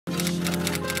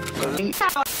Hi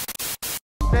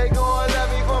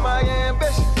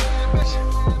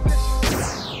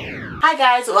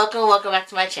guys, welcome back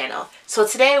to my channel. So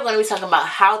today we're going to be talking about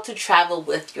how to travel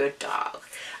with your dog.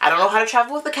 I don't know how to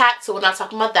travel with a cat, so we're not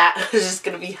talking about that. It's just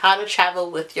going to be how to travel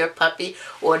with your puppy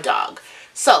or dog.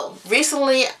 So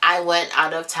recently I went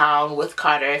out of town with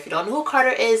Carter. If you don't know who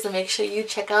Carter is, then make sure you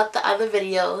check out the other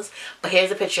videos. But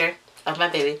here's a picture of my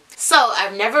baby. So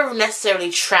I've never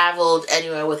necessarily traveled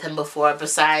anywhere with him before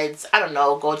besides, I don't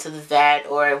know, going to the vet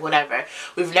or whatever.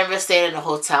 We've never stayed in a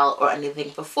hotel or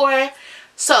anything before.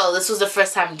 So this was the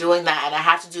first time doing that, and I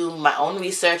had to do my own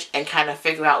research and kind of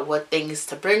figure out what things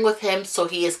to bring with him so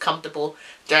he is comfortable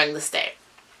during the stay.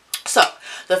 So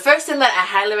the first thing that I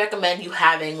highly recommend you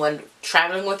having when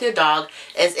traveling with your dog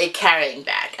is a carrying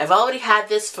bag. I've already had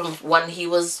this from when he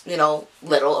was,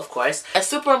 little, of course. It's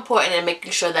super important in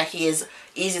making sure that he is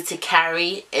easy to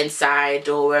carry inside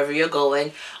or wherever you're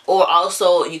going. Or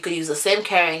also you could use the same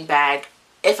carrying bag,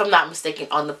 if I'm not mistaken,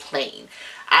 on the plane.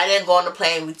 I didn't go on the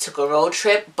plane, we took a road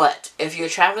trip, but if you're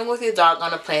traveling with your dog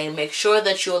on a plane, make sure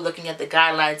that you're looking at the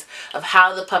guidelines of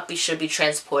how the puppy should be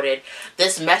transported.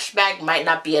 This mesh bag might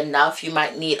not be enough. You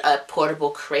might need a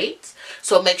portable crate,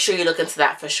 so make sure you look into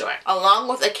that for sure. Along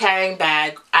with a carrying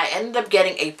bag, I ended up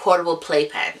getting a portable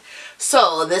playpen.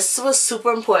 So this was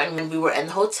super important when we were in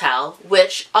the hotel,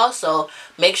 which also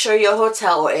make sure your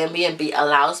hotel or Airbnb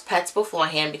allows pets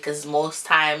beforehand, because most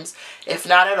times, if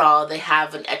not at all, they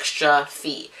have an extra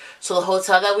fee. So the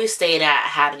hotel that we stayed at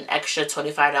had an extra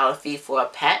 $25 fee for a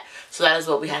pet, so that is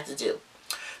what we had to do.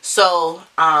 So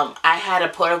I had a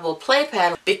portable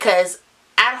playpen because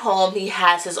at home he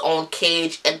has his own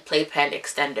cage and playpen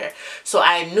extender. So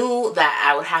I knew that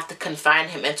I would have to confine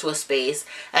him into a space,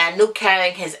 and I knew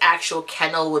carrying his actual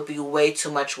kennel would be way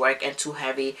too much work and too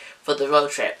heavy for the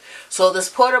road trip. So this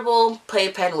portable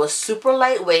playpen was super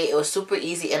lightweight, it was super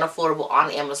easy and affordable on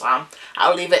Amazon.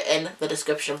 I'll leave it in the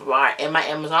description bar. In my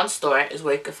Amazon store is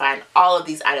where you can find all of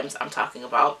these items I'm talking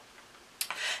about.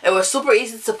 It was super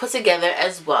easy to put together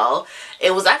as well.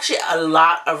 It was actually a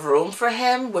lot of room for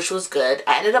him, which was good.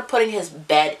 I ended up putting his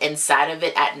bed inside of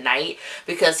it at night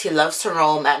because he loves to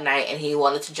roam at night and he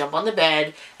wanted to jump on the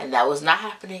bed, and that was not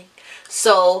happening.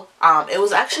 So it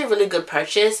was actually a really good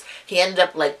purchase. He ended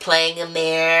up like playing in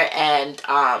there, and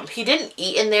he didn't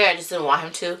eat in there. I just didn't want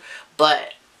him to,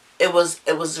 but it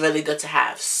was really good to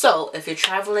have. So if you're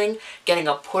traveling, getting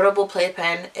a portable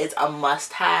playpen is a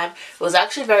must-have. It was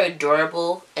actually very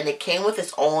durable, and it came with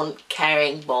its own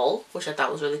carrying bowl, which I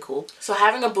thought was really cool. So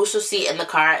having a booster seat in the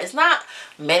car is not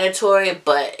mandatory,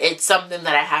 but it's something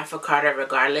that I have for Carter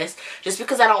regardless, just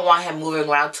because I don't want him moving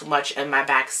around too much in my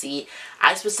back seat.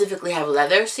 I specifically have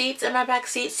leather seats in my back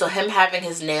seat, so him having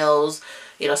his nails,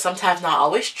 sometimes not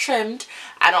always trimmed,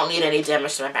 I don't need any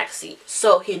damage to my back seat.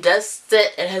 So he does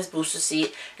sit in his booster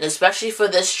seat, and especially for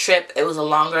this trip, it was a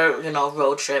longer,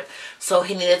 road trip, so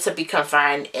he needed to be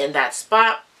confined in that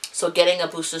spot. So getting a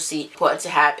booster seat, important to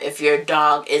have if your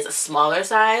dog is a smaller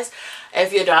size.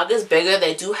 If your dog is bigger,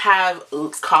 they do have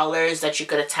collars that you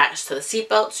could attach to the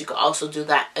seatbelt, so you could also do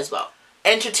that as well.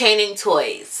 Entertaining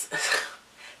toys.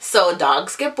 So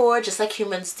dogs get bored just like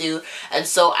humans do, and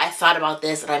so I thought about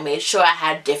this and I made sure I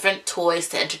had different toys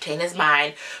to entertain his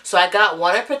mind. So I got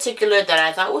one in particular that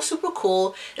I thought was super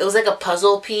cool. It was like a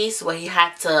puzzle piece where you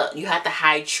had to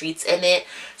hide treats in it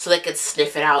so they could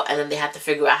sniff it out, and then they had to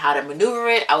figure out how to maneuver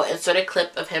it. I will insert a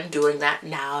clip of him doing that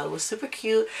now. It was super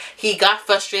cute. He got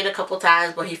frustrated a couple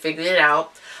times, but he figured it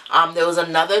out. There was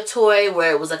another toy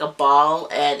where it was like a ball,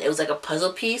 and it was like a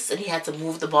puzzle piece, and he had to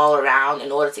move the ball around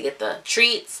in order to get the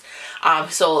treats.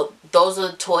 So those are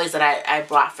the toys that I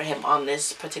brought for him on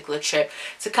this particular trip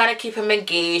to kind of keep him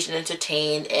engaged and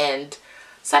entertained and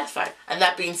satisfied. And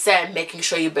that being said, making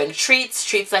sure you bring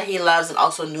treats that he loves, and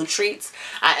also new treats.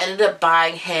 I ended up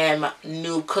buying him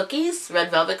new cookies, red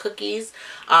velvet cookies,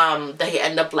 that he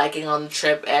ended up liking on the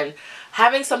trip, and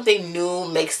having something new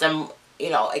makes them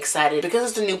excited.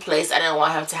 Because it's a new place, I didn't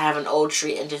want him to have an old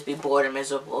treat and just be bored and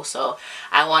miserable. So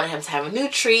I wanted him to have a new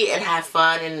treat and have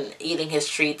fun in eating his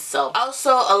treats. So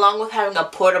also, along with having a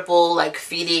portable like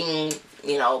feeding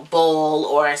bowl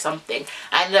or something,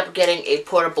 I ended up getting a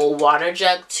portable water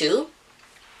jug too.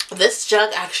 This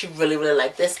jug, I actually really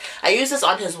like this. I use this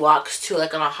on his walks too,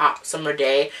 like on a hot summer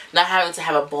day. Not having to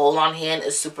have a bowl on hand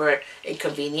is super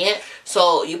inconvenient.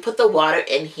 So you put the water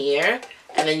in here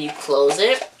and then you close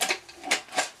it.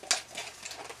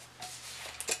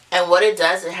 And what it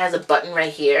does, it has a button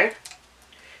right here.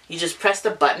 You just press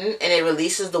the button and it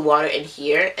releases the water in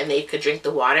here, and then you could drink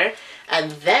the water.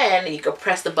 And then you could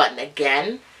press the button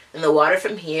again and the water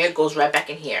from here goes right back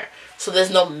in here. So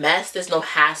there's no mess, there's no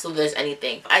hassle, there's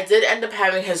anything. I did end up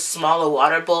having his smaller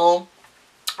water bowl,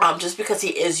 just because he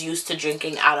is used to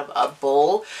drinking out of a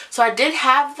bowl. So I did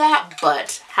have that,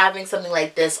 but having something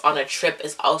like this on a trip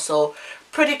is also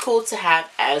pretty cool to have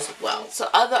as well. So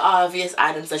other obvious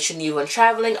items that you need when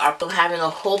traveling are having a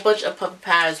whole bunch of puppy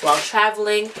pads while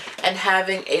traveling, and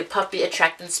having a puppy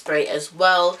attractant spray as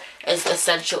well is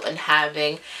essential in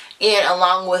having. And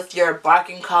along with your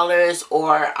barking collars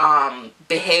or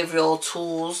behavioral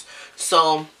tools.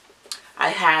 So I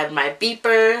had my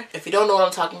beeper. If you don't know what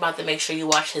I'm talking about, then make sure you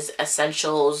watch his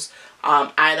essentials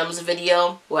items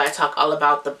video, where I talk all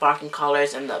about the barking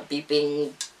collars and the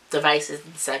beeping devices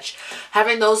and such.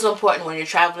 Having those is important when you're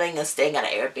traveling and staying at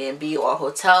an Airbnb or a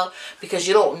hotel, because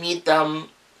you don't need them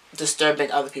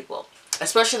disturbing other people.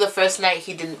 Especially the first night,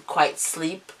 he didn't quite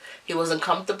sleep. He wasn't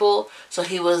comfortable, so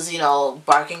he was, you know,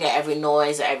 barking at every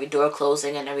noise, at every door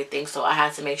closing and everything, so I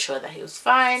had to make sure that he was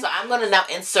fine. So I'm going to now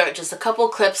insert just a couple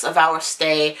clips of our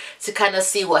stay to kind of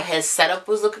see what his setup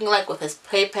was looking like with his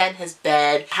playpen, his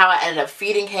bed, how I ended up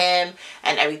feeding him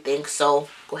and everything. So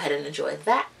go ahead and enjoy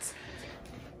that.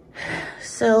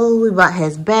 So we bought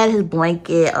his bed, his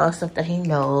blanket, all stuff that he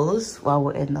knows while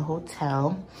we're in the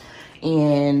hotel.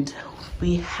 And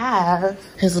we have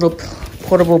his little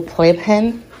portable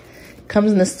playpen.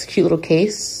 Comes in this cute little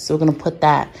case, so we're gonna put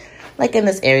that like in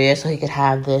this area so he could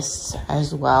have this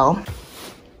as well.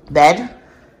 Bed.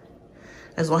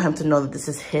 I just want him to know that this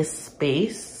is his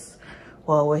space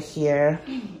while we're here.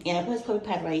 And I put his puppy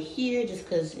pad right here just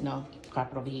because, you know,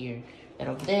 carpet over here and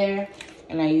over there.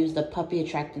 And I use the puppy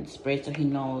attractant spray so he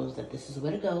knows that this is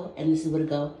where to go and this is where to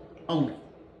go only.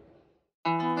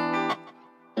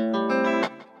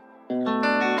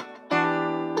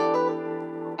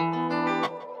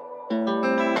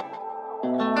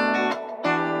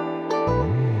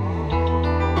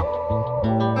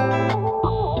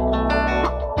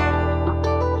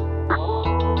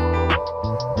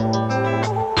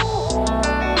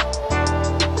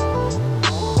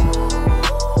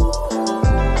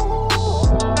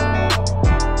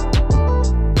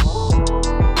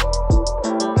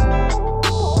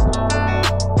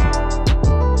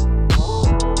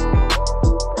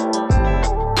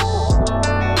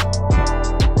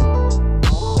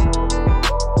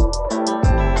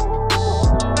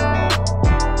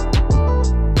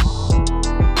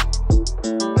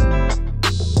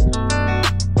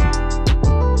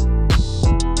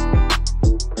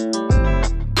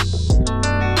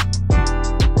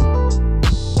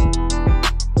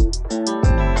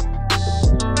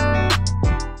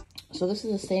 So this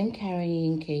is the same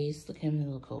carrying case, look at him in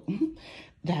the little coat,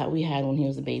 that we had when he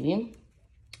was a baby.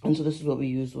 And so this is what we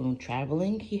use when we're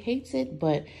traveling. He hates it,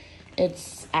 but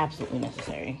it's absolutely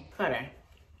necessary. Carter,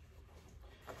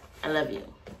 I love you.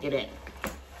 Get in.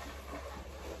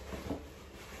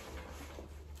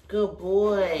 Good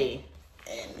boy.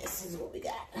 And this is what we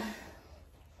got.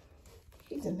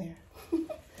 He's in there.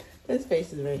 His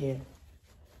face is right here.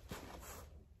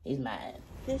 He's mad.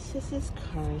 This is his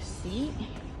car seat.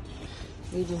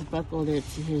 We just buckled it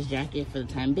to his jacket for the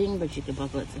time being, but you can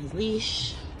buckle it to his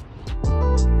leash. If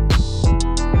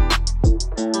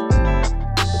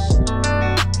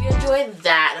you enjoyed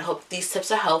that, I hope these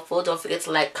tips are helpful. Don't forget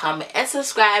to like, comment, and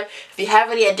subscribe. If you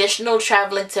have any additional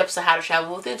traveling tips on how to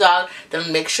travel with your dog,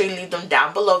 then make sure you leave them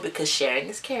down below, because sharing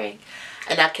is caring.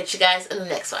 And I'll catch you guys in the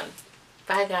next one.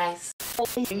 Bye, guys.